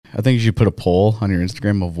I think you should put a poll on your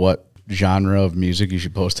Instagram of what genre of music you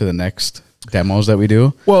should post to the next demos that we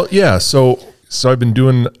do. Well, yeah. So I've been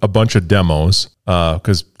doing a bunch of demos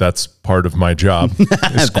because that's part of my job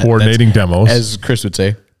is coordinating demos. As Chris would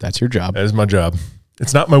say, that's your job. That is my job.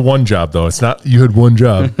 It's not my one job, though. It's not you had one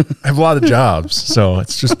job. I have a lot of jobs, so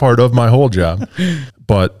it's just part of my whole job.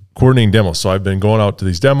 But coordinating demos. So I've been going out to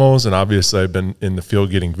these demos, and obviously I've been in the field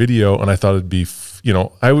getting video, and I thought it'd be,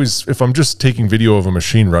 I always, if I'm just taking video of a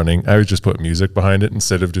machine running, I would just put music behind it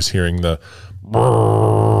instead of just hearing the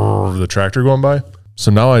tractor going by. So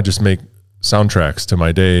now I just make soundtracks to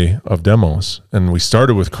my day of demos. And we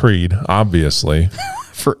started with Creed, obviously.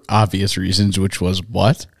 For obvious reasons, which was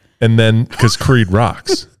what? And then, because Creed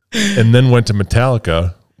rocks. And then went to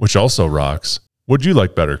Metallica, which also rocks. What'd you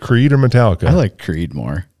like better, Creed or Metallica? I like Creed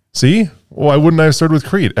more. See? Why wouldn't I have started with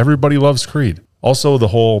Creed? Everybody loves Creed. Also, the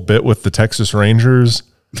whole bit with the Texas Rangers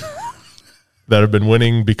that have been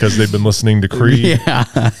winning because they've been listening to Creed. Yeah.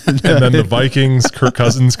 And then the Vikings, Kirk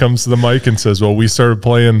Cousins comes to the mic and says, well, we started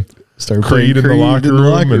playing Creed in the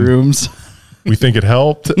locker rooms. We think it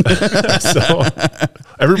helped. So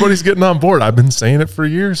everybody's getting on board. I've been saying it for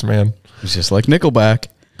years, man. It's just like Nickelback.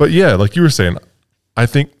 But yeah, like you were saying, I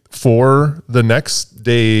think for the next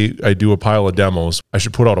day I do a pile of demos, I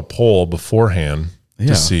should put out a poll beforehand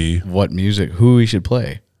to see what music, who we should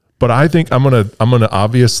play. But I think I'm gonna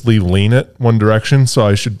obviously lean it one direction. So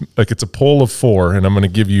I should, like, it's a poll of 4, and I'm gonna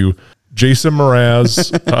give you Jason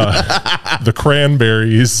Mraz, the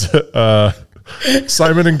Cranberries,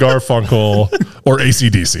 Simon and Garfunkel, or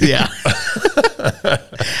AC/DC. Yeah.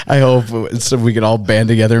 I hope so we can all band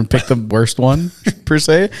together and pick the worst one, per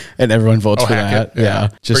se, and everyone votes for that. Yeah.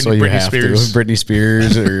 Just so you have Spears. To. Britney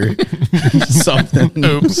Spears or something.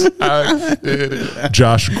 Oops. I did it.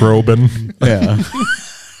 Josh Groban. Yeah.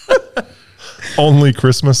 Only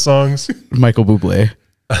Christmas songs. Michael Bublé.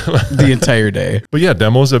 The entire day. But yeah,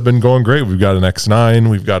 demos have been going great. We've got an X9.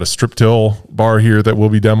 We've got a strip till bar here that we'll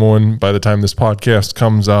be demoing by the time this podcast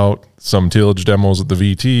comes out. Some tillage demos at the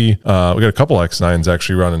VT. We got a couple X9s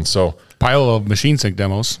actually running. So pile of machine sync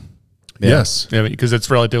demos. Yeah. Yes. Yeah, because it's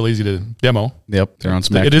relatively easy to demo. Yep. They're on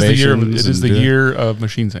some activations. It is the year of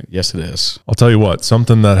machine sync. Yes, it is. I'll tell you what,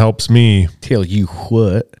 something that helps me tell you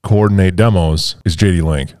what coordinate demos is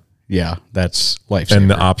JDLink. Yeah, that's lifesaver. And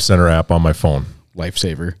the Op Center app on my phone.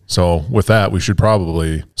 Lifesaver. So with that, we should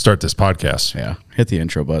probably start this podcast. Yeah. Hit the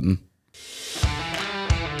intro button.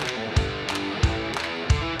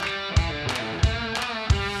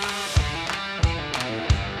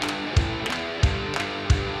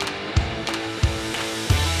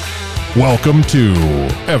 Welcome to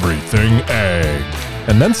Everything Ag,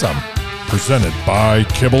 and then some, presented by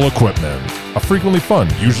Kibble Equipment. A frequently fun,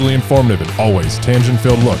 usually informative, and always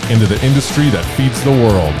tangent-filled look into the industry that feeds the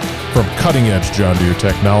world. From cutting-edge John Deere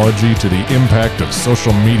technology to the impact of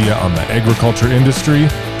social media on the agriculture industry,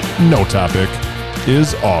 no topic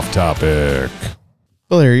is off topic.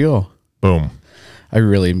 Well, there you go. Boom. I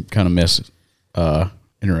really kind of miss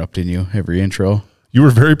interrupting you every intro. You were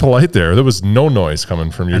very polite there. There was no noise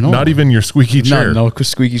coming from you. Not even your squeaky chair. No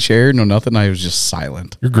squeaky chair, no nothing. I was just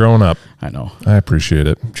silent. You're growing up. I know. I appreciate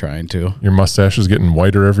it. I'm trying to. Your mustache is getting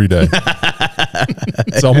whiter every day.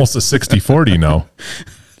 It's almost a 60-40 now.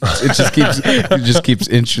 It just keeps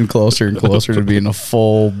inching closer and closer to being a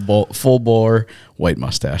full bore white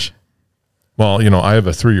mustache. Well, I have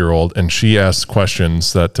a 3-year-old, and she asks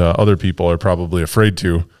questions that other people are probably afraid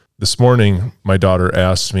to. This morning, my daughter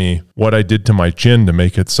asked me what I did to my chin to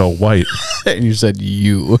make it so white. And you said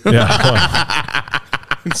you. Yeah.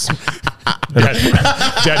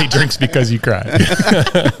 Daddy drinks because you cry.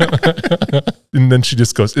 And then she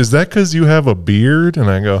just goes, is that because you have a beard?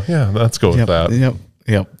 And I go, yeah, let's go with that.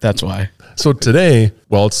 Yep, that's why. So today,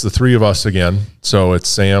 it's the 3 of us again. So it's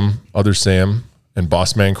Sam, other Sam, and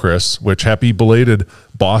Boss Man Chris, which happy belated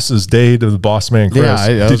Boss's Day to the Boss Man Chris.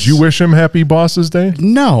 Yeah, did you wish him happy Boss's Day?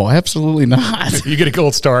 No, absolutely not. You get a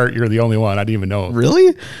gold star. You're the only one. I didn't even know.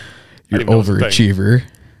 Really? You're overachiever.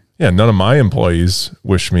 Yeah, none of my employees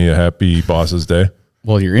wish me a happy Boss's Day.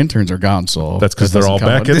 Well, your interns are gone, so that's because they're all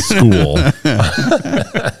back at school.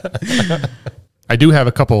 I do have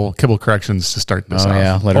a couple kibble corrections to start this off.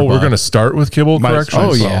 Yeah, we're going to start with kibble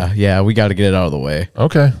corrections? Yeah, we got to get it out of the way.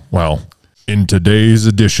 Okay, well, in today's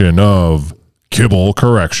edition of Kibble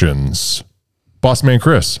Corrections, Boss Man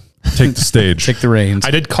Chris, take the stage. Take the reins.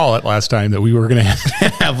 I did call it last time that we were going to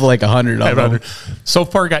have like 100 of them. So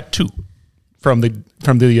far, got 2 from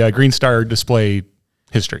the Green Star display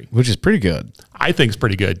history, which is pretty good. I think it's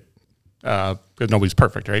pretty good because nobody's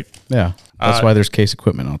perfect, right? Yeah, that's why there's case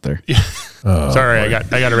equipment out there. Yeah. Sorry, boy.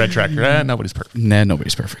 I got a red tractor. Nobody's perfect. Nah,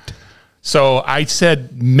 nobody's perfect. So I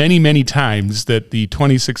said many, many times that the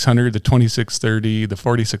 2600, the 2630, the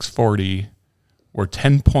 4640 were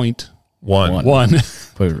 10.1.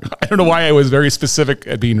 I don't know why I was very specific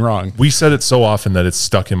at being wrong. We said it so often that it's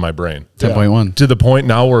stuck in my brain. 10.1. To the point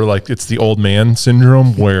now where like it's the old man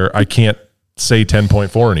syndrome where I can't say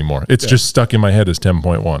 10.4 anymore. It's just stuck in my head as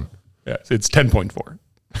 10.1. Yeah, it's 10.4.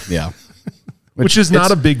 Yeah. Which is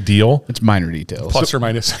not a big deal. It's minor details. Plus or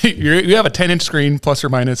minus. You have a 10-inch screen, plus or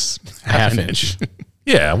minus half an inch.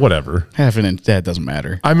 Yeah, whatever. Half an inch, that doesn't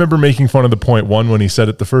matter. I remember making fun of the 0.1 when he said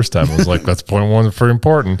it the first time. I was like, that's 0.1 is very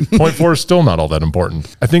important. 0.4 is still not all that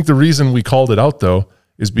important. I think the reason we called it out, though,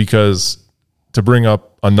 is because to bring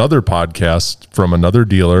up another podcast from another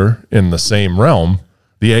dealer in the same realm,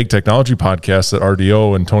 the Ag Technology podcast that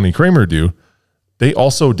RDO and Tony Kramer do, they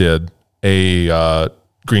also did a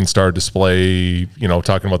Green Star display,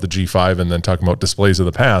 talking about the G5 and then talking about displays of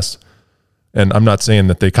the past. And I'm not saying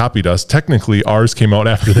that they copied us. Technically, ours came out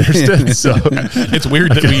after theirs did. So it's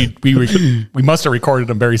weird that we must have recorded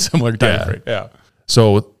them very similar time frame. Yeah.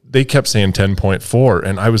 So they kept saying 10.4,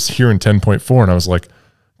 and I was hearing 10.4, and I was like,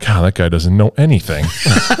 God, that guy doesn't know anything.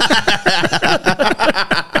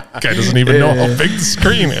 Guy doesn't even know how big the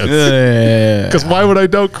screen is. Because why would I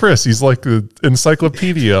doubt Chris? He's like the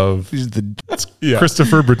encyclopedia of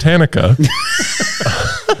Christopher Britannica.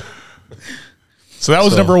 So that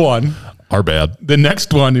was number one. Our bad. The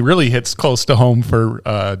next one really hits close to home for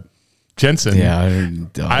Jensen. Yeah,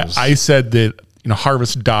 I said that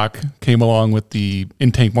Harvest Dock came along with the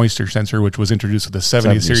in-tank moisture sensor, which was introduced with the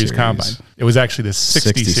 70 series combine. It was actually the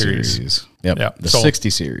 60 series. Yep. The 60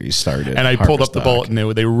 series started. And I pulled up the bulletin.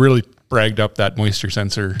 They really bragged up that moisture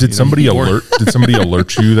sensor. Did somebody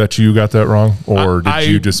alert you that you got that wrong? Or did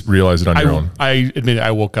you just realize it on your own? I admit I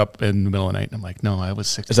woke up in the middle of the night and I'm like, no, I was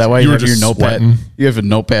 60. Is that why you have your notepad? Sweating? You have a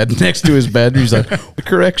notepad next to his bed. He's like,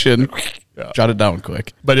 correction. Yeah. Jot it down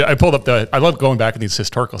quick. But I pulled up I love going back in these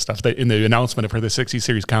historical stuff. In the announcement for the 60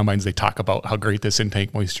 series combines, they talk about how great this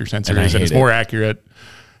in-tank moisture sensor is, and it's more accurate.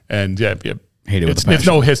 And hate it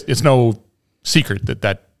it's no secret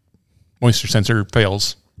that moisture sensor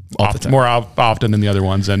fails more often than the other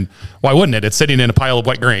ones. And why wouldn't it? It's sitting in a pile of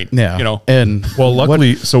wet grain. Yeah. And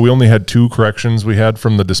luckily, so we only had 2 corrections we had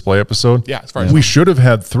from the display episode. Yeah. As far as we should have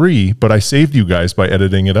had 3, but I saved you guys by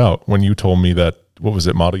editing it out when you told me that. What was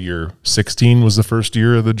it? Model year 16 was the first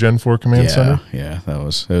year of the Gen 4 Command Center. Yeah, that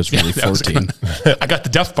was really 14. I got the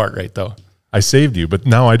depth part right though. I saved you, but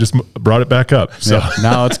now I just brought it back up. So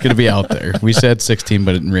now it's going to be out there. We said 16,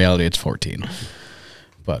 but in reality it's 14.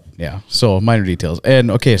 But yeah, so minor details.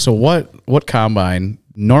 And okay, so what combine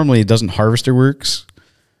normally doesn't Harvester Works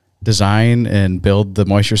design and build the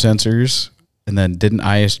moisture sensors, and then didn't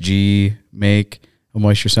ISG make a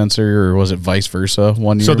moisture sensor, or was it vice versa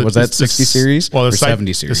one year? So was that 60 series or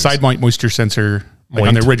 70 series? The side mount moisture sensor, like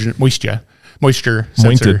on the original moisture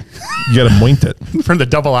sensor. You got to moint it. From the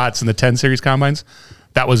double aughts and the 10 series combines,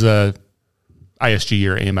 that was a ISG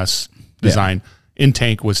or AMS design. Yeah.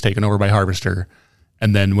 In-tank was taken over by Harvester.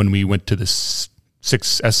 And then when we went to the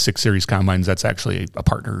S6 series combines, that's actually a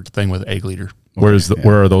partner thing with Ag Leader. Where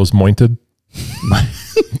are those mointed?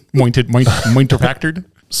 Mointer factored.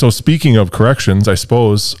 So speaking of corrections, I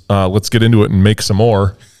suppose let's get into it and make some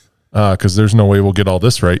more because there's no way we'll get all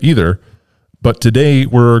this right either. But today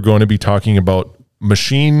we're going to be talking about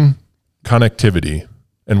machine connectivity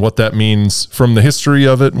and what that means from the history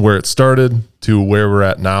of it and where it started to where we're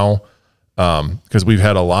at now. Because we've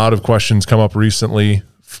had a lot of questions come up recently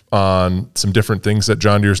on some different things that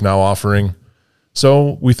John Deere is now offering.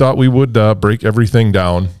 So we thought we would break everything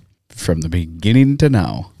down. From the beginning to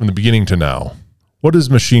now. What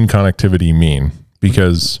does machine connectivity mean?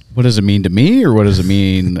 Because what does it mean to me, or what does it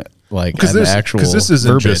mean like in the actual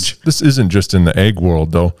verbiage? This isn't just in the ag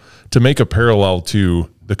world, though. To make a parallel to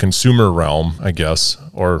the consumer realm, I guess,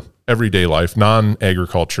 or everyday life,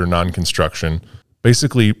 non-agriculture, non-construction.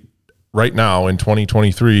 Basically, right now in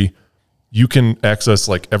 2023, you can access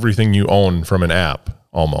like everything you own from an app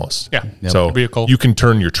almost. Yeah. Yep. So vehicle. You can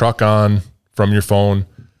turn your truck on from your phone.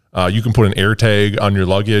 You can put an air tag on your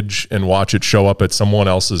luggage and watch it show up at someone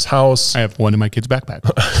else's house. I have one in my kid's backpack.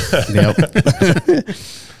 Yep.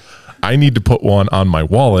 I need to put one on my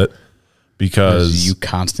wallet because you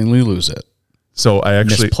constantly lose it. So I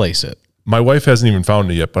actually misplace it. My wife hasn't even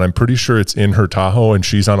found it yet, but I'm pretty sure it's in her Tahoe and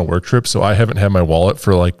she's on a work trip. So I haven't had my wallet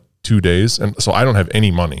for like 2 days. And so I don't have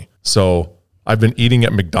any money. So I've been eating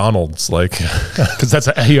at McDonald's, like, because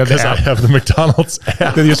I have the McDonald's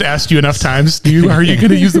app. They just asked you enough times, are you going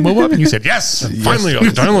to use the mobile app? And you said, yes. Finally, I'll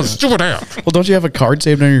download the stupid app. Well, don't you have a card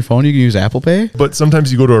saved on your phone? You can use Apple Pay? But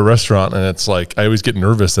sometimes you go to a restaurant and it's like, I always get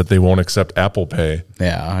nervous that they won't accept Apple Pay.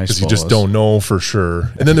 Yeah, I suppose. Because you just don't know for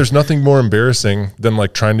sure. And then there's nothing more embarrassing than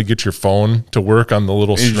like trying to get your phone to work on the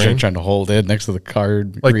little screen. Trying to hold it next to the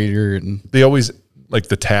card reader. And they always, like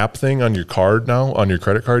the tap thing on your card now, on your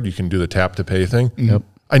credit card, you can do the tap to pay thing. Yep.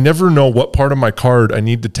 I never know what part of my card I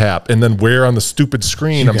need to tap and then where on the stupid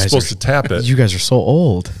screen I'm supposed to tap it. You guys are so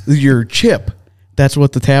old. Your chip, that's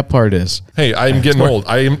what the tap part is. Hey, I'm getting old.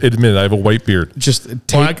 I admit I have a white beard. Just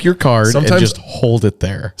take your card and just hold it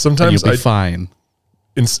there. Sometimes you'll be fine.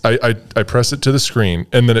 I press it to the screen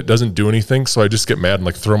and then it doesn't do anything. So I just get mad and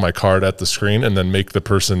like throw my card at the screen and then make the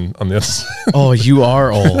person on the other side. Oh, you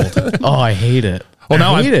are old. Oh, I hate it. Well,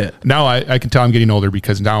 now I can tell I'm getting older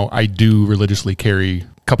because now I do religiously carry a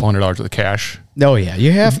couple $100s worth of cash. Oh yeah,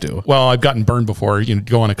 you have to. Well, I've gotten burned before. You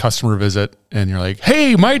go on a customer visit and you're like,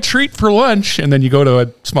 "Hey, my treat for lunch," and then you go to a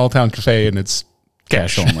small town cafe and it's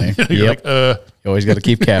cash only. You're like, You always got to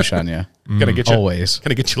keep cash on you. Gonna get you always.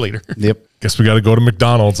 Gonna get you later. Yep. Guess we got to go to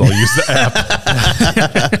McDonald's. I'll use the app.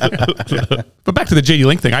 But back to the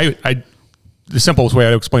JDLink thing, the simplest way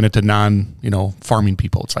I explain it to farming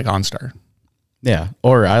people, it's like OnStar. Yeah,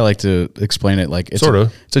 or I like to explain it like it's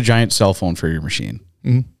it's a giant cell phone for your machine.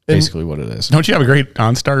 Mm-hmm. Basically, what it is. Don't you have a great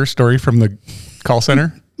OnStar story from the call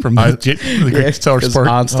center from the Great Seller Sport?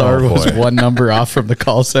 OnStar was one number off from the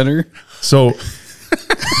call center. So,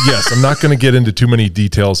 yes, I'm not going to get into too many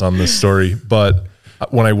details on this story, but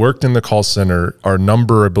when I worked in the call center, our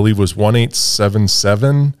number I believe was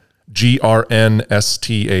 1877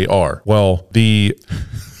 GRNSTAR. Well, the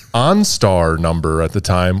OnStar number at the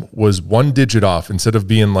time was one digit off instead of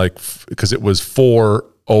being like, because it was 4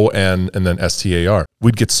 ON and then STAR.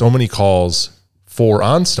 We'd get so many calls for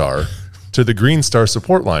OnStar to the Green Star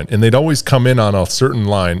support line, and they'd always come in on a certain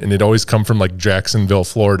line, and they'd always come from like Jacksonville,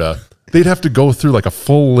 Florida. They'd have to go through like a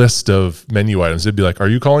full list of menu items. They'd be like, are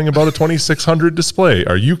you calling about a 2600 display?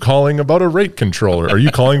 Are you calling about a rate controller? Are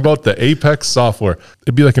you calling about the Apex software?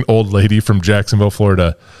 It'd be like an old lady from Jacksonville,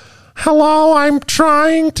 Florida. Hello, I'm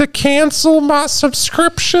trying to cancel my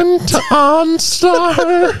subscription to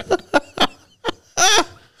OnStar.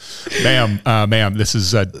 Ma'am, this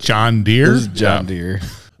is John Deere. This is John Deere.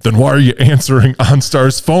 Then why are you answering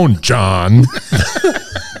OnStar's phone, John?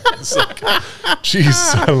 It's like,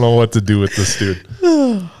 jeez, I don't know what to do with this dude.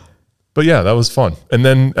 But yeah, that was fun. And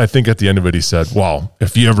then I think at the end of it, he said, wow,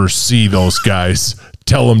 if you ever see those guys,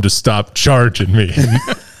 tell them to stop charging me.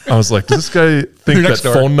 I was like, does this guy think that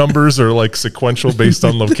phone numbers are like sequential based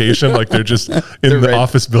on location? Like they're just in the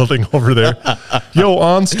office building over there. Yo,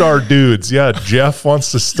 OnStar dudes. Yeah, Jeff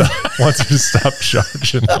wants you to stop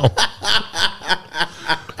charging them.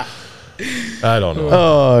 I don't know.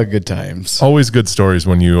 Oh, good times. Always good stories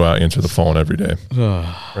when you answer the phone every day.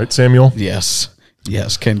 Right, Samuel? Yes,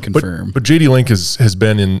 can confirm. But JDLink has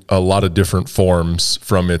been in a lot of different forms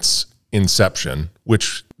from its inception,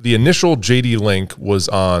 which the initial JDLink was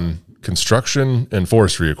on construction and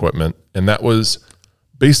forestry equipment, and that was,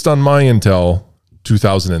 based on my intel,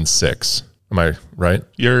 2006. Am I right?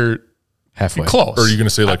 You're halfway. Close. Or are you going to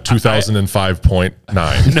say like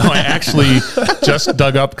 2005.9? No, I actually just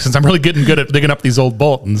dug up, since I'm really getting good at digging up these old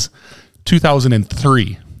bulletins,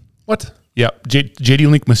 2003. What? Yeah,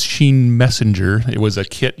 JDLink Machine Messenger. It was a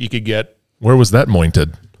kit you could get. Where was that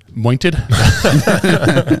mointed?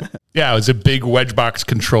 Yeah, it was a big wedge box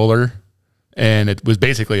controller, and it was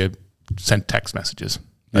basically sent text messages.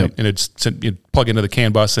 Right? And you'd plug into the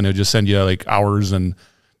CAN bus, and it would just send you like hours and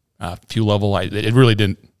fuel level. It really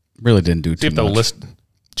didn't do too much. List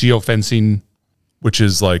geofencing, which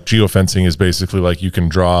is like geofencing is basically like you can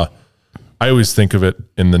draw. I always think of it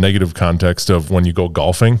in the negative context of when you go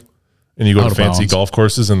golfing. And you go to fancy golf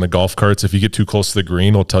courses, and the golf carts, if you get too close to the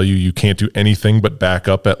green, will tell you can't do anything but back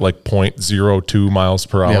up at like 0.02 miles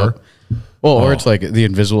per hour. Yeah. Well, or it's like the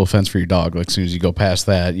invisible fence for your dog. Like as soon as you go past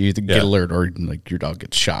that, you either get alert or like your dog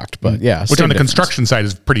gets shocked. But yeah, which on the construction side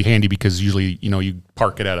is pretty handy because usually you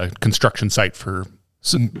park it at a construction site for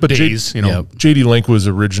days. JDLink was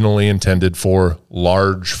originally intended for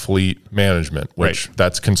large fleet management, which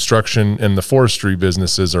that's construction, and the forestry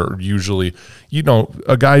businesses are usually,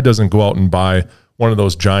 a guy doesn't go out and buy one of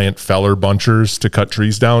those giant feller bunchers to cut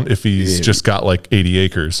trees down if he's just got like 80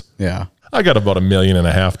 acres. Yeah. I got about $1.5 million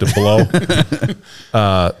to blow.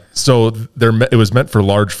 So it was meant for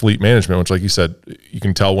large fleet management, which, like you said, you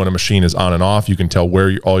can tell when a machine is on and off. You can tell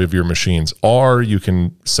where all of your machines are. You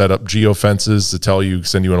can set up geofences to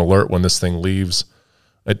send you an alert when this thing leaves.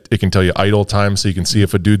 It can tell you idle time, so you can see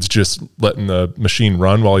if a dude's just letting the machine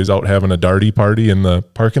run while he's out having a darty party in the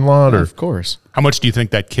parking lot. Or of course. How much do you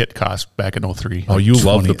think that kit cost back in 03? Oh, you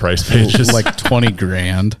love the price pages. Like 20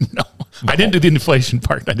 grand. No, I didn't do the inflation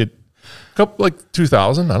part. I did couple like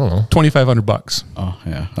 2,000. I don't know. $2,500. Oh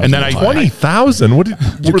yeah. And then 20,000. What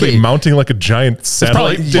were they mounting like a giant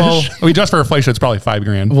satellite dish? Well, I mean, just for inflation, it's probably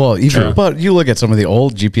 $5,000. Well, even but you look at some of the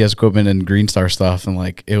old GPS equipment and Green Star stuff, and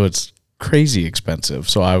like it was crazy expensive.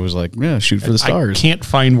 So I was like, yeah, shoot for the stars. I can't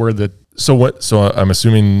find where the So what? So I'm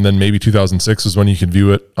assuming then maybe 2006 is when you could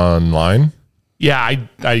view it online. Yeah,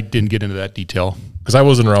 I didn't get into that detail because I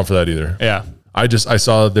wasn't around for that either. Yeah, I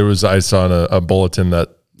saw a bulletin that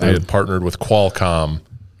they had partnered with Qualcomm.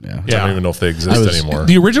 Yeah, I don't even know if they exist anymore.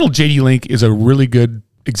 The original JDLink is a really good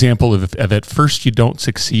example of at first you don't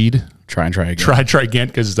succeed. Try again. Try again,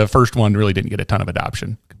 because the first one really didn't get a ton of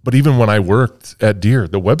adoption. But even when I worked at Deere,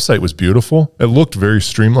 the website was beautiful. It looked very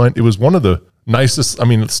streamlined. It was one of the nicest. I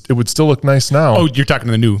mean, it would still look nice now. Oh, you're talking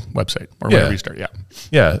to the new website or whatever you start. Yeah.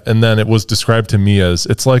 Yeah. And then it was described to me as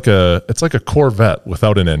it's like a Corvette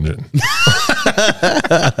without an engine.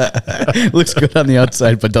 Looks good on the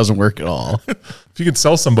outside, but doesn't work at all. If you could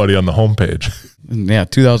sell somebody on the homepage. Yeah.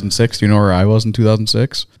 2006. Do you know where I was in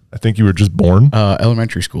 2006? I think you were just born.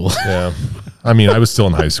 Elementary school. Yeah. I mean, I was still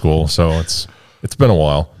in high school, so it's been a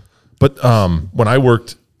while. But when I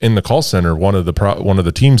worked in the call center, one of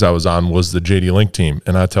the teams I was on was the JDLink team,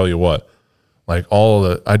 and I tell you what, like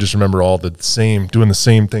I just remember doing the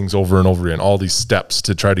same things over and over again, all these steps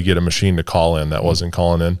to try to get a machine to call in that wasn't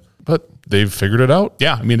calling in, but they've figured it out.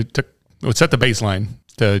 Yeah, I mean, it set the baseline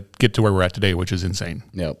to get to where we're at today, which is insane.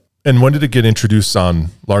 Yep. And when did it get introduced on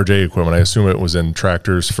large A equipment? I assume it was in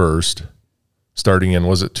tractors first, starting in,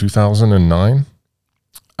 was it 2009?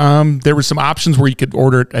 There were some options where you could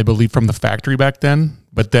order it, I believe, from the factory back then.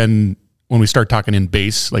 But then when we start talking in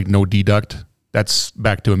base, like no deduct, that's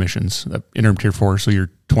back to emissions, interim tier 4. So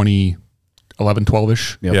you're 2011,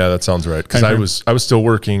 12-ish. Yep. Yeah, that sounds right. Because I was still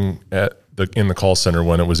working in the call center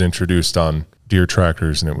when it was introduced on Deere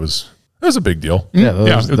tractors, and it was a big deal.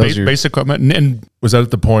 Yeah, base equipment. And was that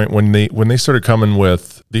at the point when they started coming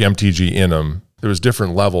with the MTG in them? There was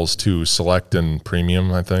different levels to Select and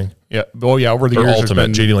Premium, I think. Yeah. Oh, yeah. Over the years, Ultimate,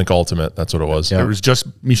 JDLink Ultimate. That's what it was. Yeah. There was just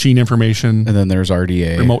machine information, and then there's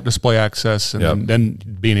RDA, remote display access, and then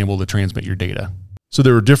being able to transmit your data. So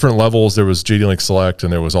there were different levels. There was JDLink Select,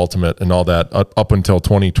 and there was Ultimate, and all that up until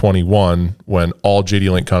 2021, when all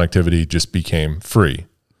JDLink connectivity just became free.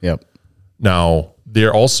 Yep. Now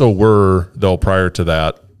there also were, though, prior to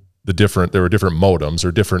that, there were different modems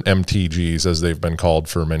or different MTGs, as they've been called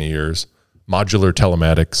for many years. Modular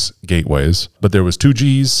telematics gateways, but there was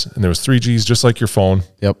 2Gs and there was 3Gs, just like your phone.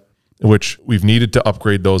 Yep. Which we've needed to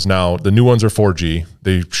upgrade those now. The new ones are 4G.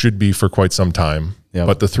 They should be for quite some time. Yep.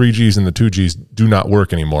 But the 3Gs and the 2Gs do not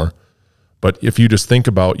work anymore. But if you just think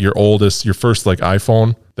about your first like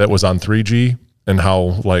iPhone that was on 3G and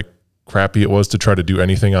how like crappy it was to try to do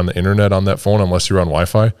anything on the internet on that phone unless you're on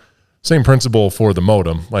Wi-Fi. Same principle for the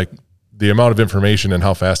modem. Like the amount of information and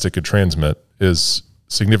how fast it could transmit is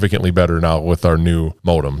significantly better now with our new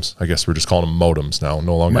modems. I guess we're just calling them modems now,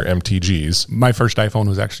 no longer MTGs. My first iPhone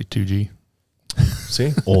was actually 2G.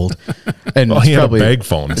 See? Old. And he had a bag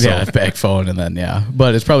phone. So. Yeah, bag phone, and then,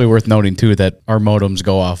 But it's probably worth noting, too, that our modems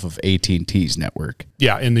go off of AT&T's network.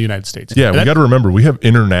 Yeah, in the United States. Yeah, we got to remember, we have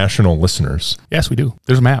international listeners. Yes, we do.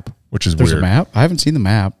 There's a map. Which is There's weird. A map? I haven't seen the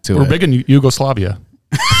map. We're big in Yugoslavia.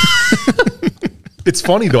 It's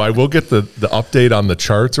funny, though. I will get the update on the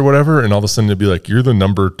charts or whatever, and all of a sudden it'd be like, you're the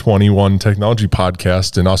number 21 technology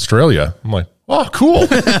podcast in Australia. I'm like, oh, cool.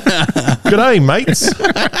 Good day, mates.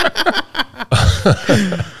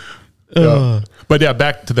 But yeah,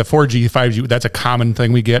 back to the 4G, 5G, that's a common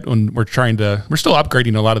thing we get when we're still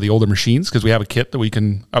upgrading a lot of the older machines because we have a kit that we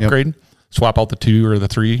can upgrade, swap out the 2 or the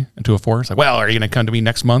 3 into a 4. It's like, well, are you going to come to me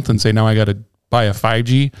next month and say, now I got to buy a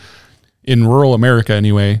 5G? In rural America,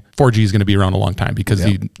 anyway, 4G is going to be around a long time because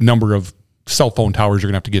the number of cell phone towers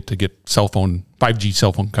you're going to get 5G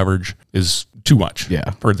cell phone coverage is too much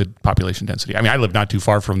for the population density. I mean, I live not too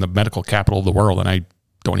far from the medical capital of the world, and I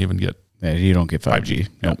don't even get you don't get 5G.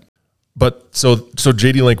 Nope. But so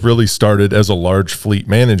JDLink really started as a large fleet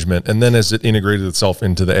management, and then as it integrated itself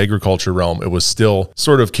into the agriculture realm, it was still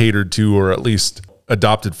sort of catered to, or at least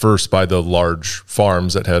adopted first by the large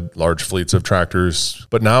farms that had large fleets of tractors.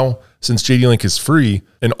 But now, since JDLink is free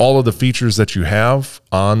and all of the features that you have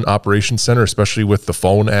on Operations Center, especially with the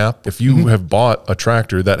phone app, if you have bought a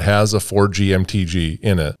tractor that has a 4G MTG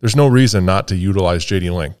in it, there's no reason not to utilize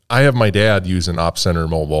JDLink. I have my dad use an Op Center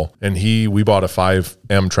mobile, and we bought a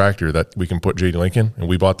 5M tractor that we can put JDLink in, and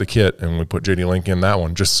we bought the kit and we put JDLink in that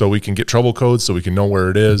one just so we can get trouble codes, so we can know where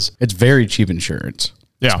it is. It's very cheap insurance,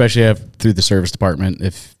 especially through the service department.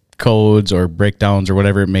 If codes or breakdowns or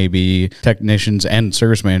whatever it may be, technicians and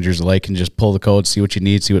service managers alike can just pull the code, see what you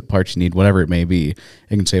need, see what parts you need, whatever it may be.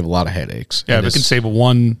 It can save a lot of headaches. Yeah, if it can save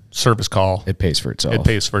one service call, it pays for itself. It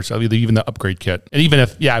pays for itself, even the upgrade kit. And even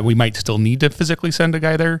if, we might still need to physically send a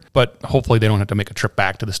guy there, but hopefully they don't have to make a trip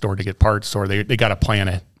back to the store to get parts, or they got to plan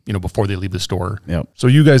it, before they leave the store. Yep. So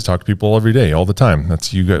you guys talk to people every day, all the time.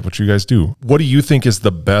 That's what you guys do. What do you think is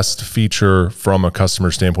the best feature from a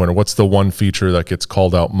customer standpoint, or what's the one feature that gets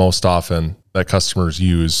called out most often that customers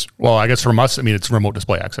use? Well, I guess from us, it's remote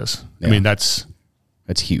display access. Yeah. That's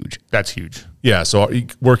huge. That's huge. Yeah. So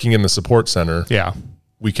working in the support center,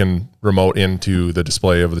 we can remote into the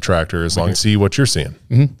display of the tractor as long as you see what you're seeing.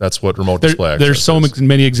 Mm-hmm. That's what remote display access There's so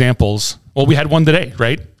many examples. Well, we had one today,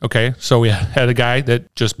 right? Okay. So we had a guy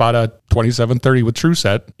that just bought a 2730 with True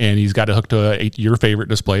Set, and he's got it hooked to your favorite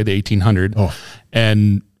display, the 1800. Oh.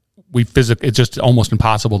 And it's just almost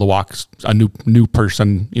impossible to walk a new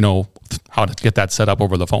person, how to get that set up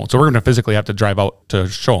over the phone. So we're going to physically have to drive out to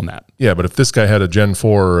show them that. Yeah, but if this guy had a Gen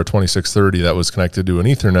 4 or a 2630 that was connected to an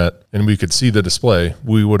Ethernet and we could see the display,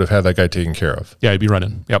 we would have had that guy taken care of. Yeah, he'd be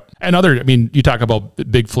running. Yep. And you talk about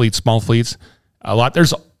big fleets, small fleets,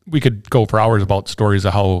 we could go for hours about stories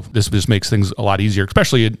of how this just makes things a lot easier,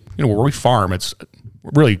 especially, where we farm. It's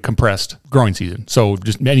really compressed growing season. So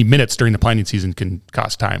just many minutes during the planting season can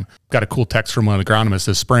cost time. Got a cool text from one of the agronomists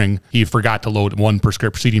this spring. He forgot to load one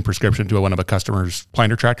seeding prescription to one of a customer's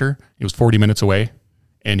planter tractor. He was 40 minutes away,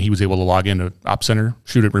 and he was able to log into Op Center,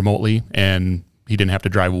 shoot it remotely, and he didn't have to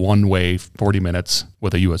drive one way 40 minutes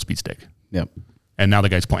with a USB stick. Yep. And now the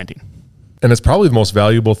guy's planting. And it's probably the most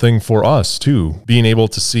valuable thing for us too, being able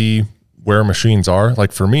to see where machines are.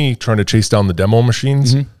 Like for me, trying to chase down the demo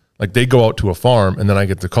machines, like they go out to a farm and then I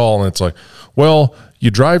get the call and it's like, well, you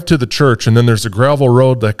drive to the church and then there's a gravel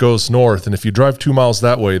road that goes north. And if you drive 2 miles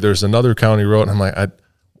that way, there's another county road. And I'm like,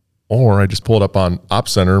 I just pull it up on Op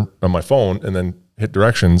Center on my phone and then hit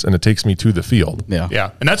directions and it takes me to the field. Yeah. Yeah.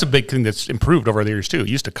 And that's a big thing that's improved over the years too.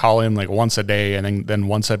 You used to call in like once a day and then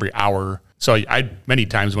once every hour. So I many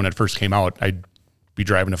times when it first came out, I'd be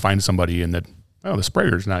driving to find somebody and the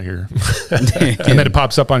sprayer's not here. And then it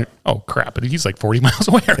pops up on, oh crap, he's like 40 miles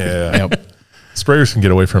away. Yeah. Yep. Sprayers can get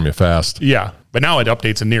away from you fast. Yeah. But now it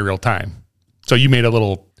updates in near real time. So you made a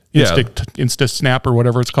little Insta Snap or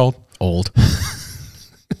whatever it's called. Old.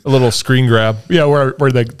 A little screen grab. Yeah, where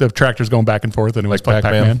the tractor's going back and forth and it was like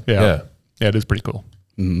Pac-Man. Yeah, it is pretty cool.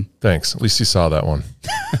 Mm-hmm. Thanks. At least you saw that one.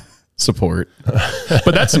 Support.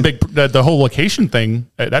 But that's the whole location thing.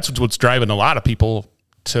 That's what's driving a lot of people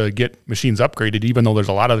to get machines upgraded, even though there's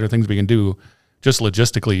a lot of other things we can do. Just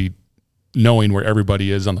logistically knowing where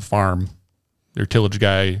everybody is on the farm, their tillage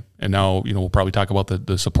guy, and now, we'll probably talk about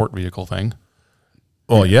the support vehicle thing.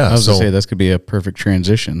 Well, yeah. I was going to say this could be a perfect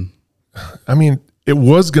transition. It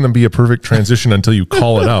was going to be a perfect transition until you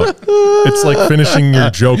call it out. It's like finishing your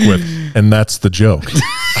joke with, and that's the joke.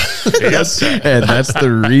 Yes. And that's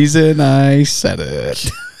the reason I said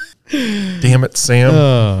it. Damn it, Sam.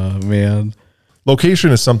 Oh, man.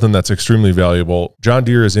 Location is something that's extremely valuable. John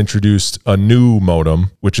Deere has introduced a new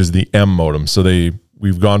modem, which is the M modem. So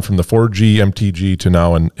we've gone from the 4G MTG to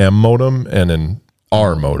now an M modem and an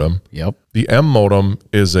R modem. Yep. The M modem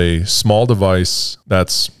is a small device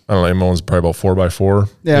that's, I don't know, M modem's probably about 4x4.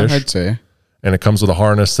 Yeah, I'd say. And it comes with a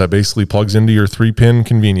harness that basically plugs into your 3-pin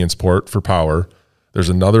convenience port for power. There's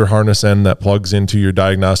another harness end that plugs into your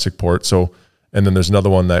diagnostic port. And then there's another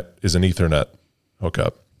one that is an Ethernet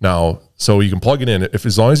hookup. Now, so you can plug it in.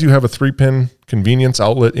 As long as you have a 3-pin convenience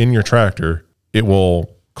outlet in your tractor, it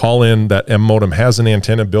will call in. That M modem has an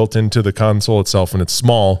antenna built into the console itself, and it's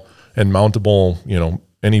small and mountable,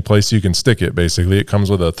 any place you can stick it. Basically, it comes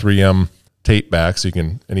with a 3M tape back, so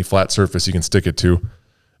any flat surface you can stick it to.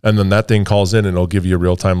 And then that thing calls in and it'll give you a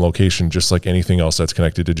real-time location, just like anything else that's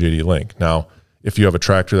connected to JDLink. Now, if you have a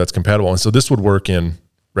tractor that's compatible, and so this would work in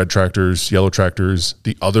red tractors, yellow tractors,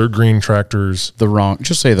 the other green tractors.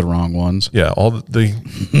 Just say the wrong ones. Yeah, all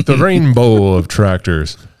the rainbow of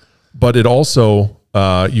tractors. But it also,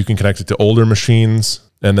 you can connect it to older machines,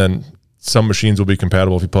 and then some machines will be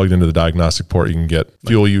compatible. If you plug it into the diagnostic port, you can get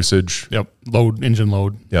fuel usage. Yep. Engine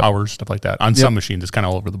load, hours, stuff like that. On some machines, it's kind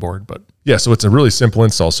of all over the board, but yeah, so it's a really simple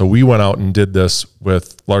install. So we went out and did this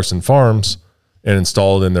with Larson Farms and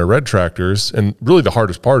installed in their red tractors. And really the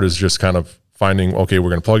hardest part is just kind of finding, okay,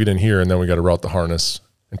 we're going to plug it in here and then we got to route the harness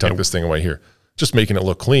and tuck this thing away here. Just making it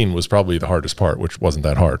look clean was probably the hardest part, which wasn't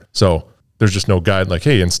that hard. So there's just no guide like,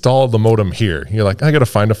 hey, install the modem here. You're like, I got to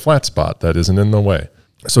find a flat spot that isn't in the way.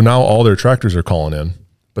 So now all their tractors are calling in,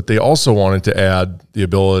 but they also wanted to add the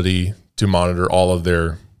ability to monitor all of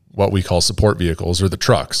their, what we call support vehicles or the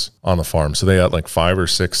trucks on the farm. So they had like 5 or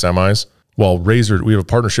 6 semis. Well, Razor, we have a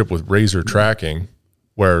partnership with Razor Tracking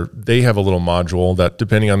where they have a little module that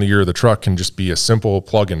depending on the year of the truck can just be a simple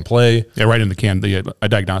plug and play. Yeah, right in a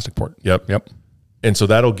diagnostic port. Yep. And so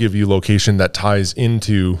that'll give you location that ties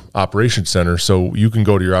into Operations Center. So you can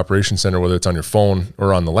go to your Operations Center, whether it's on your phone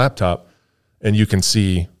or on the laptop, and you can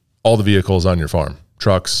see all the vehicles on your farm,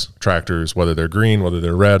 trucks, tractors, whether they're green, whether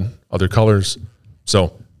they're red, other colors.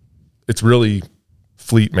 So it's really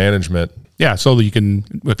fleet management. Yeah, so you can,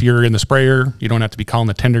 if you're in the sprayer, you don't have to be calling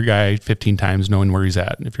the tender guy 15 times knowing where he's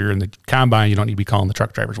at. And if you're in the combine, you don't need to be calling the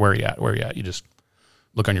truck drivers, where are you at? You just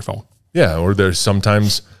look on your phone. Yeah, or there's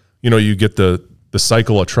sometimes, you get the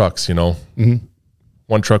cycle of trucks,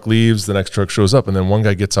 One truck leaves, the next truck shows up, and then one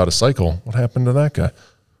guy gets out of cycle. What happened to that guy?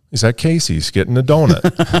 He's at Casey's getting a donut.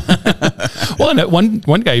 Well, and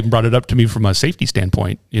one guy even brought it up to me from a safety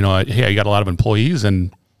standpoint. Hey, I got a lot of employees,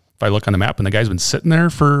 and if I look on the map and the guy's been sitting there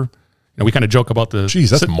for, we kind of joke about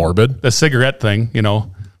that's morbid. The cigarette thing,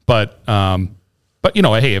 but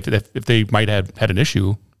hey, if they might have had an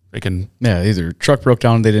issue, they can. Yeah, either truck broke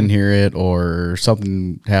down, they didn't hear it, or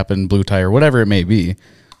something happened, blue tire, whatever it may be.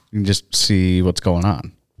 You can just see what's going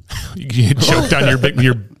on. You choked on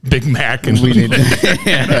your Big Mac, and we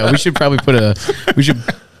should probably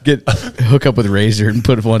hook up with Razor and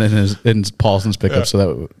put one in Paulson's pickup,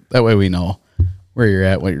 so that way we know where you're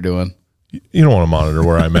at, what you're doing. You don't want to monitor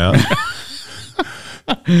where I'm at.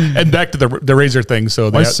 And back to the Razor thing. So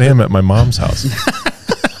why Sam at my mom's house?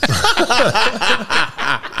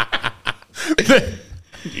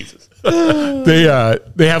 Jesus.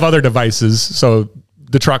 They have other devices, so.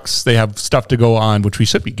 The trucks, they have stuff to go on, which we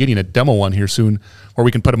should be getting a demo one here soon, where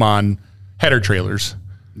we can put them on header trailers.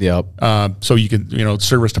 Yep. So you can,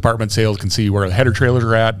 service department sales can see where the header trailers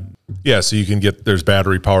are at. Yeah, so you can there's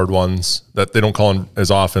battery powered ones that they don't call them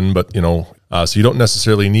as often, but so you don't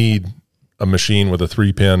necessarily need a machine with a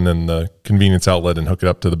 3-pin and the convenience outlet and hook it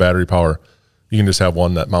up to the battery power. You can just have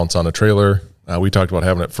one that mounts on a trailer. We talked about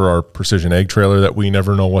having it for our precision egg trailer that we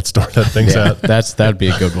never know what store that thing's at. That'd be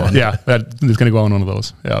a good one. Yeah, that is going to go on one of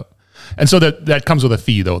those. Yeah, and so that comes with a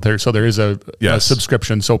fee though. There is a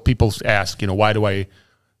subscription. So people ask, why do I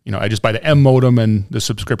just buy the M modem and the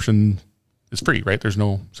subscription is free, right? There's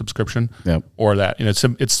no subscription. Yep. Or that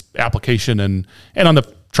it's application and on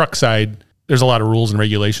the truck side, there's a lot of rules and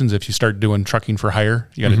regulations. If you start doing trucking for hire,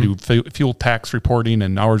 you got to do fuel tax reporting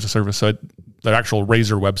and hours of service. So the actual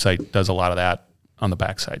Razor website does a lot of that on the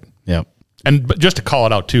backside. Yep. But just to call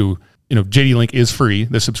it out too, JDLink is free,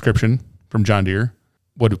 the subscription from John Deere.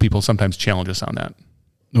 What do people sometimes challenge us on that?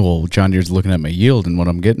 Well, John Deere's looking at my yield and what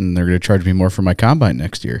I'm getting. They're going to charge me more for my combine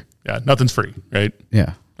next year. Yeah, nothing's free, right?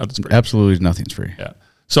 Yeah. Nothing's free. Absolutely nothing's free. Yeah.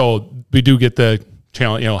 So we do get the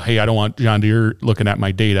challenge, hey, I don't want John Deere looking at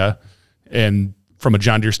my data. And from a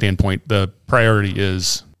John Deere standpoint, the priority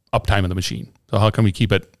is uptime of the machine. So how can we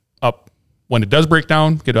keep it up when it does break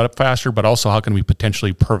down, get it up faster, but also how can we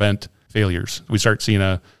potentially prevent failures? We start seeing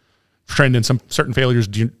a trend in some certain failures.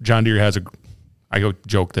 John Deere has I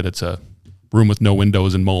joke that it's a room with no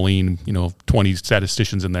windows and Moline, 20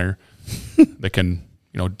 statisticians in there that can,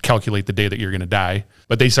 calculate the day that you're going to die.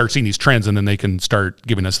 But they start seeing these trends and then they can start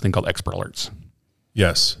giving us a thing called expert alerts.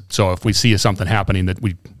 Yes. So if we see something happening that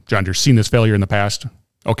John Deere's seen this failure in the past,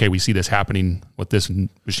 okay, we see this happening with this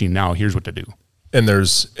machine now, here's what to do. And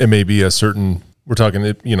it may be a certain, we're talking,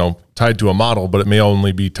 tied to a model, but it may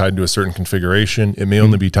only be tied to a certain configuration. It may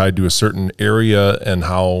only be tied to a certain area and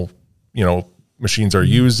how, machines are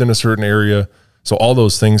used in a certain area. So all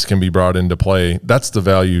those things can be brought into play. That's the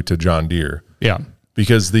value to John Deere. Yeah.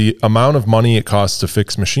 Because the amount of money it costs to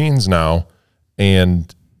fix machines now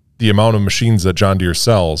and the amount of machines that John Deere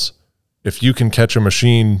sells, if you can catch a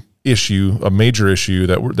machine issue, a major issue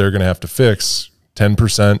that they're going to have to fix 10%,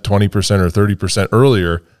 20%, or 30%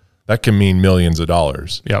 earlier, that can mean millions of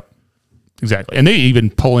dollars. Yep. Exactly. And they even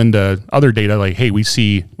pull into other data like, hey, we've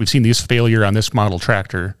seen this failure on this model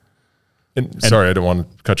tractor. And sorry, I don't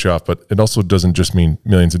want to cut you off, but it also doesn't just mean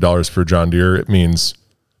millions of dollars for John Deere. It means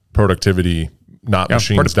productivity, not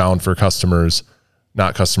machines down for customers.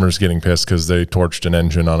 not customers getting pissed because they torched an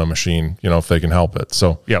engine on a machine, if they can help it.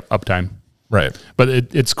 So uptime. Right. But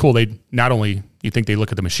it's cool. They not only, you think they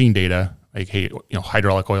look at the machine data, like, hey,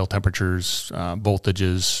 hydraulic oil temperatures,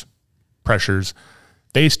 voltages, pressures.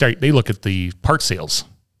 They look at the part sales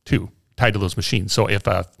too, tied to those machines. So if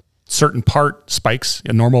a certain part spikes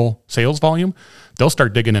in normal sales volume, they'll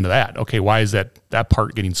start digging into that. Okay, why is that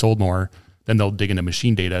part getting sold more? Then they'll dig into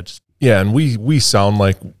machine data. Yeah, and we sound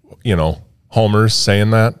like, homers saying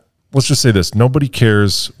that. Let's just say this. Nobody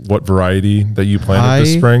cares what variety that you planted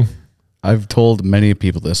this spring. I've told many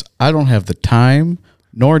people this. I don't have the time,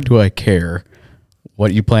 nor do I care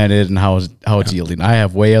what you planted and how it's yielding. I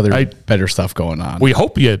have better stuff going on. I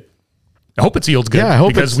hope it yields good. Yeah, I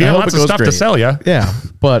hope because we have lots of stuff to sell you. Yeah,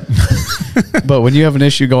 but when you have an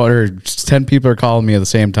issue going, or 10 people are calling me at the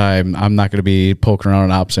same time, I'm not going to be poking around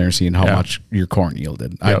an op center seeing how much your corn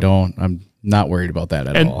yielded. Yep. I'm not worried about that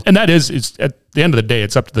at all. And it's at the end of the day,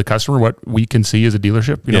 it's up to the customer what we can see as a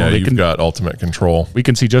dealership. You've got ultimate control. We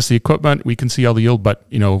can see just the equipment, we can see all the yield, but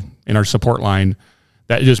in our support line,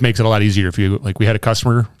 that just makes it a lot easier. If we had a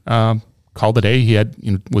customer call today, he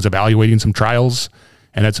was evaluating some trials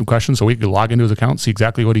and had some questions, so we could log into his account, see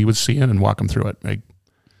exactly what he was seeing, and walk him through it. Like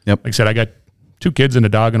I said, I got 2 kids and a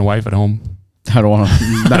dog and a wife at home. I don't want to.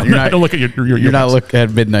 You're not. Don't look at your. You're not looking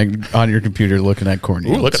at midnight on your computer looking at corn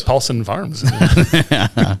yields. Ooh, look at Paulson Farms.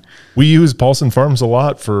 We use Paulson Farms a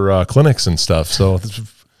lot for clinics and stuff, so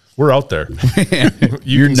we're out there.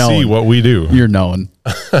 You can see what we do. You're known.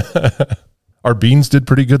 Our beans did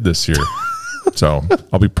pretty good this year. So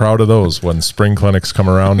I'll be proud of those when spring clinics come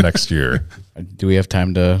around next year. Do we have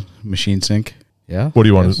time to machine sync? Yeah. What do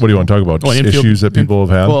you want to talk about? Just issues that people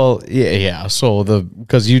have had? Well, yeah. So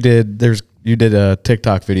because you did a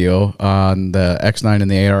TikTok video on the X9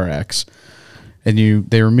 and the ARX, and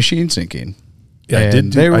they were machine syncing. Yeah,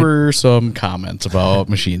 there were some comments about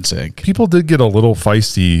machine sync. People did get a little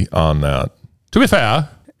feisty on that. To be fair,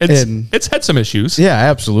 it's had some issues. Yeah,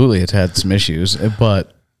 absolutely, it's had some issues.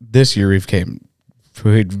 But this year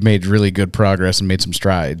we've made really good progress and made some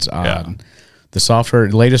strides on the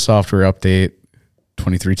latest software update,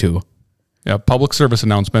 23.2. Yeah, public service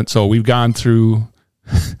announcement. So we've gone through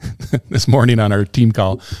this morning on our team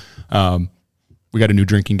call. We got a new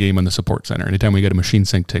drinking game on the support center. Anytime we get a machine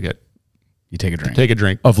sync ticket, you take a drink. Take a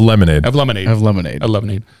drink of lemonade.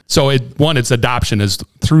 So its adoption is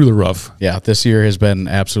through the roof. Yeah, this year has been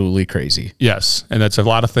absolutely crazy. Yes, and that's a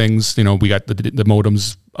lot of things. We got the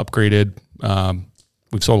modems upgraded.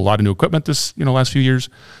 We've sold a lot of new equipment this last few years.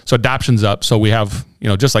 So adoption's up. So we have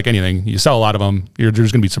just like anything, you sell a lot of them. There's going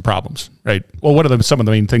to be some problems, right? Well, what are some of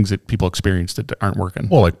the main things that people experience that aren't working?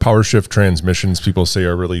 Well, like power shift transmissions, people say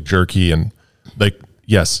are really jerky, and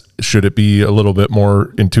yes, should it be a little bit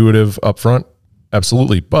more intuitive up front?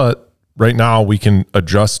 Absolutely. But right now we can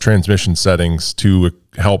adjust transmission settings to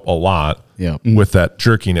help a lot with that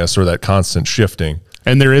jerkiness or that constant shifting.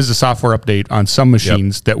 And there is a software update on some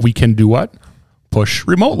machines that we can do what? Push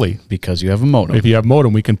remotely. Because you have a modem. If you have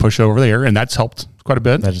modem, we can push over there, and that's helped quite a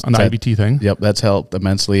bit on the IVT thing. Yep, that's helped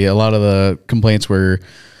immensely. A lot of the complaints were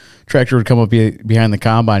tractor would come up behind the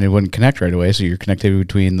combine and wouldn't connect right away, so your connectivity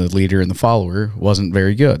between the leader and the follower wasn't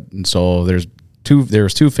very good. And so there was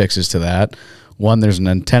 2 fixes to that. One, there's an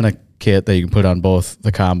antenna kit that you can put on both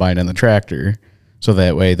the combine and the tractor, so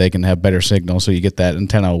that way they can have better signal, so you get that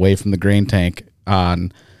antenna away from the grain tank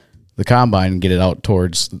on the combine and get it out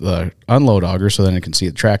towards the unload auger, so then it can see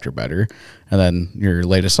the tractor better. And then your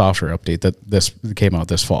latest software update that this came out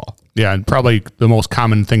this fall. Yeah, and probably the most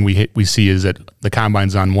common thing we see is that the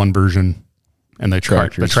combine's on one version and the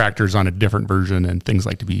tractor's on a different version, and things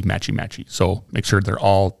like to be matchy. So make sure they're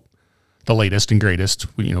all the latest and greatest.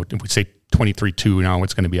 If we say 23.2 now,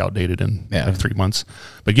 it's going to be outdated in 3 months.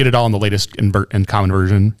 But get it all in the latest and common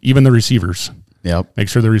version, even the receivers. Yep. Make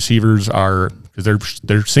sure the receivers are, because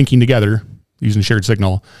they're syncing together using shared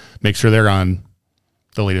signal. Make sure they're on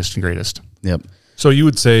the latest and greatest. Yep. So you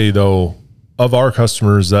would say, though, of our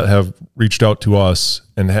customers that have reached out to us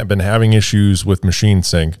and have been having issues with machine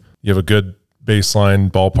sync, you have a good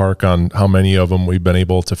baseline ballpark on how many of them we've been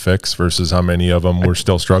able to fix versus how many of them we're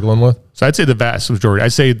still struggling with? So I'd say the vast majority.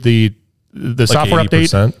 I'd say the software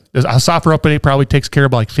 80%? A software update probably takes care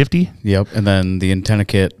of like 50. Yep. And then the antenna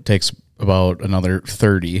kit takes about another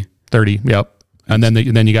 30. 30, yep. And then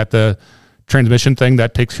you got the transmission thing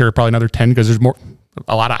that takes care of probably another 10, because there's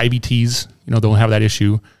a lot of IVTs, don't have that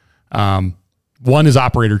issue. One is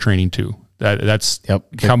operator training too. That's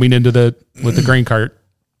coming into with the grain cart.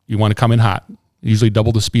 You want to come in hot, usually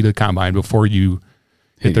double the speed of the combine before you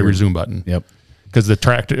hit the resume button. Yep. Because the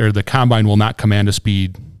tractor or the combine will not command a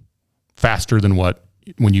speed faster than what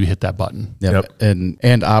when you hit that button. Yep.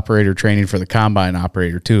 And operator training for the combine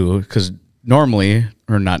operator too, because normally,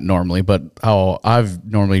 or not normally, but how I've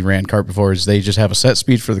normally ran cart before is they just have a set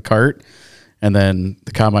speed for the cart, and then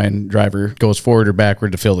the combine driver goes forward or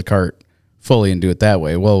backward to fill the cart fully and do it that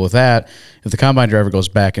way. Well, with that, if the combine driver goes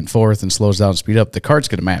back and forth and slows down and speed up, the cart's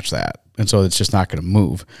going to match that. And so it's just not going to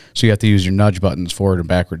move. So you have to use your nudge buttons forward and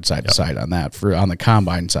backward, side to side on that on the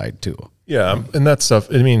combine side too. Yeah. And that stuff,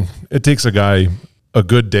 I mean, it takes a guy a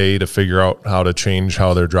good day to figure out how to change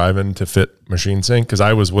how they're driving to fit Machine Sync. Cause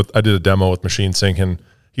I did a demo with Machine Sync, and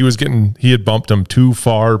he had bumped him too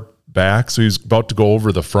far back. So he was about to go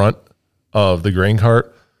over the front of the grain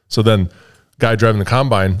cart. So then guy driving the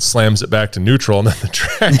combine slams it back to neutral, and then the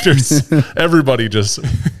tractors,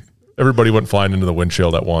 everybody went flying into the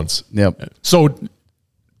windshield at once. Yep. So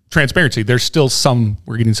transparency,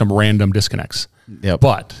 we're getting some random disconnects. Yep.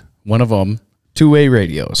 But one of them, two-way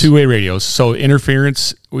radios. So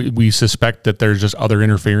interference, we suspect that there's just other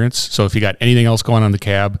interference. So if you got anything else going on in the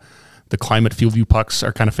cab, the climate field view pucks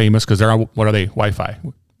are kind of famous because what are they? Wi-Fi.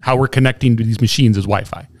 How we're connecting to these machines is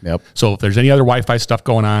Wi-Fi. Yep. So if there's any other Wi-Fi stuff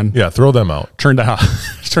going on, throw them out. Turn that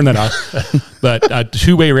off. But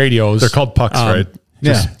two-way radios, they're called pucks, right?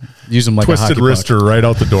 Just use them like twisted a hockey wrister puck. right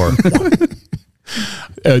out the door.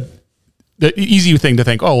 The easy thing to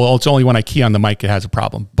think, it's only when I key on the mic it has a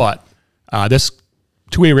problem. But this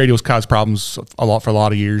two-way radios cause problems for a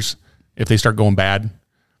lot of years if they start going bad.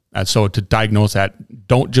 So to diagnose that,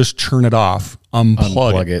 don't just turn it off.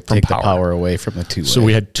 Unplug it from take power. The power away from the two-way. So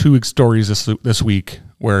we had 2 stories this week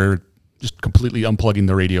where just completely unplugging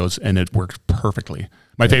the radios, and it worked perfectly.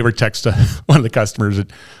 My favorite text to one of the customers,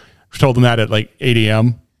 that told them that at like 8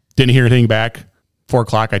 a.m., didn't hear anything back. 4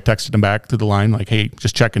 o'clock, I texted him back to the line like, hey,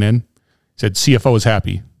 just checking in. He said, CFO is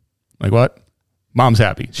happy. Like, what? Mom's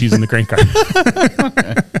happy. She's in the grain cart.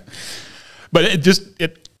 But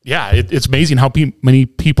it's amazing how many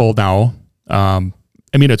people now,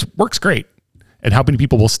 it works great. And how many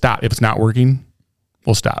people will stop. If it's not working,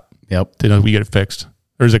 we'll stop. Yep. We get it fixed.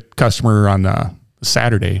 There's a customer on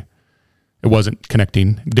Saturday. It wasn't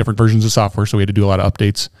connecting, different versions of software, so we had to do a lot of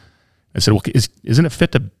updates. I said, well, isn't it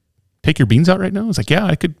fit to take your beans out right now? It's like, yeah,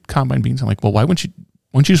 I could combine beans. I'm like, well, why wouldn't you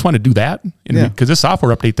just want to do that? Because this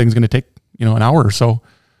software update thing is going to take, an hour or so.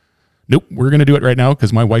 Nope, we're going to do it right now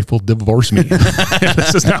because my wife will divorce me if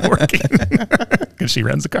this is not working because she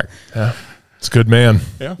runs the car. Yeah. It's good, man.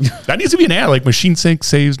 Yeah. That needs to be an ad, like Machine Sync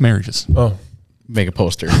saves marriages. Oh, make a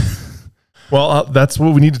poster. Well, that's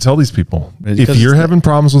what we need to tell these people. If you're having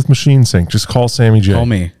problems with Machine Sync, just call Sammy J. Call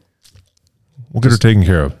me. We'll get her taken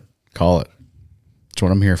care of. Call it. That's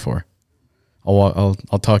what I'm here for. I'll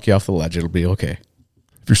talk you off the ledge. It'll be okay.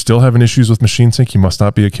 If you're still having issues with Machine Sync, you must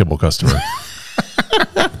not be a Kibble customer.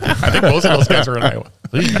 I think most of those guys are in Iowa.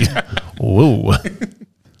 Whoa.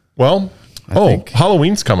 Well,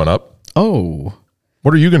 Halloween's coming up. Oh.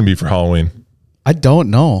 What are you going to be for Halloween? I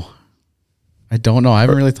don't know. I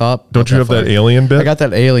haven't really thought. Don't you have that alien bit? I got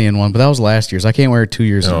that alien one, but that was last year's. I can't wear it 2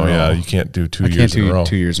 years in a row. Oh, yeah. You can't do 2 years in a row.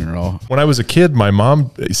 2 years in a row. When I was a kid, my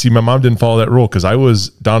mom didn't follow that rule because I was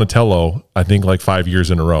Donatello, I think, like 5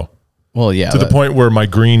 years in a row. Well, yeah. To the point where my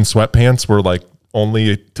green sweatpants were like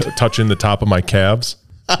only touching the top of my calves.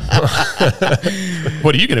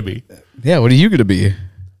 What are you going to be? Yeah, what are you going to be?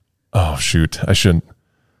 Oh, shoot. I shouldn't.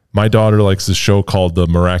 My daughter likes this show called The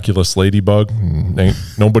Miraculous Ladybug. Ain't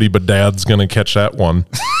nobody but Dad's going to catch that one.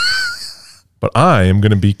 But I am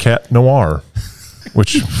going to be Cat Noir,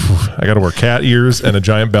 which I got to wear cat ears and a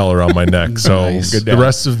giant bell around my neck. So the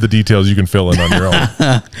rest of the details you can fill in on your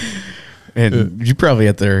own. And you probably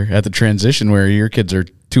at the transition where your kids are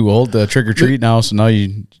too old to trick or treat now. So now are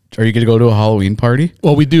you going to go to a Halloween party?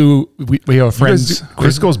 Well, we do. We have friends.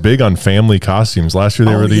 Chris goes big on family costumes. Last year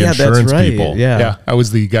they were the insurance people. Yeah. I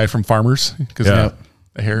was the guy from Farmers because the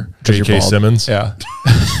hair. J.K. Simmons. Yeah.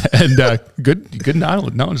 And good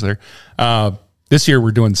knowledge there. This year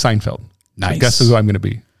we're doing Seinfeld. Nice. Guess who I'm going to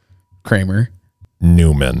be? Kramer.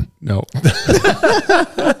 Newman. No. I'm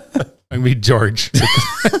going to be George.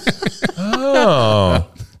 Oh.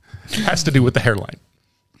 Has to do with the hairline.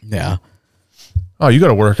 Yeah. Oh, you got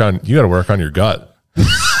to work on your gut.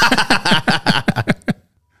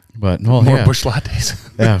 But more bush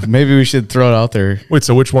lattes. Yeah, maybe we should throw it out there. Wait,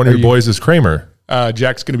 so which one of your boys is Kramer?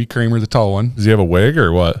 Jack's going to be Kramer, the tall one. Does he have a wig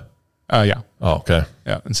or what? Yeah. Oh, okay.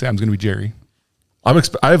 Yeah, and Sam's going to be Jerry. I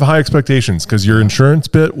have high expectations because your insurance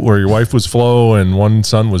bit where your wife was Flo and one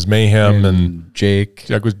son was Mayhem and Jake.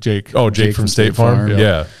 Jack was Jake. Oh, Jake from State Farm.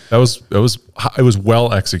 Yeah. It was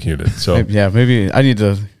well executed. So yeah, maybe I need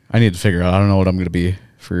to figure out. I don't know what I'm going to be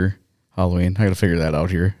for Halloween. I got to figure that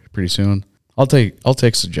out here pretty soon. I'll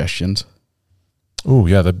take suggestions. Oh,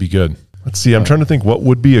 yeah, that'd be good. Let's see. I'm trying to think what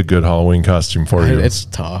would be a good Halloween costume for you. It's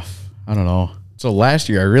tough. I don't know. So last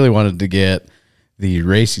year, I really wanted to get the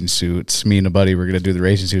racing suits. Me and a buddy were going to do the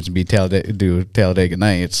racing suits and do Talladega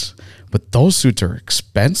Nights. But those suits are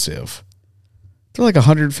expensive. They're like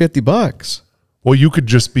 $150. Well, you could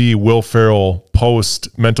just be Will Ferrell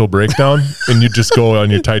post mental breakdown, and you just go on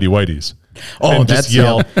your tidy whities. Oh, and that's just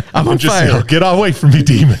yell. I'm on fire. Yell, get away from me,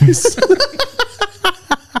 demons.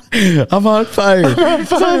 I'm on fire.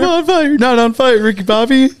 I'm on fire. You're not on fire, Ricky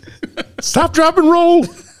Bobby. Stop, drop, and roll.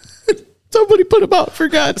 Somebody put him out, for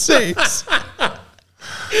God's sakes.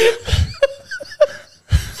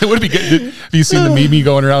 It would be good. Have you seen the meme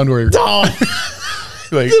going around where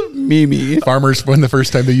like Mimi farmers when the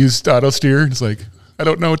first time they used auto steer, it's like, I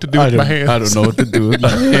don't know what to do with my hands. I don't know what to do with my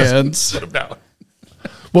hands. Put them down.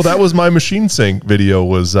 Well, that was my machine sync video,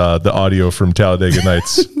 was the audio from Talladega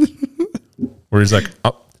Nights, where he's like,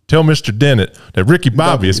 tell Mr. Dennett that Ricky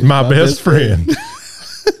Bobby is my best friend.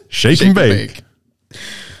 Shake and bake.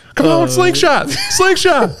 Come on, slingshot.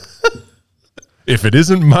 If it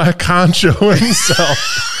isn't my Concho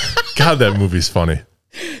himself. God, that movie's funny.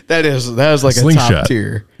 That is like Slingshot. A top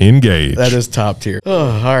tier. Engage. That is top tier. Oh,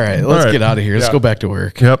 all right. Let's get out of here. Let's go back to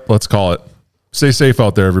work. Yep, let's call it. Stay safe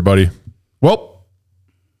out there, everybody. Well,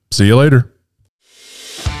 see you later.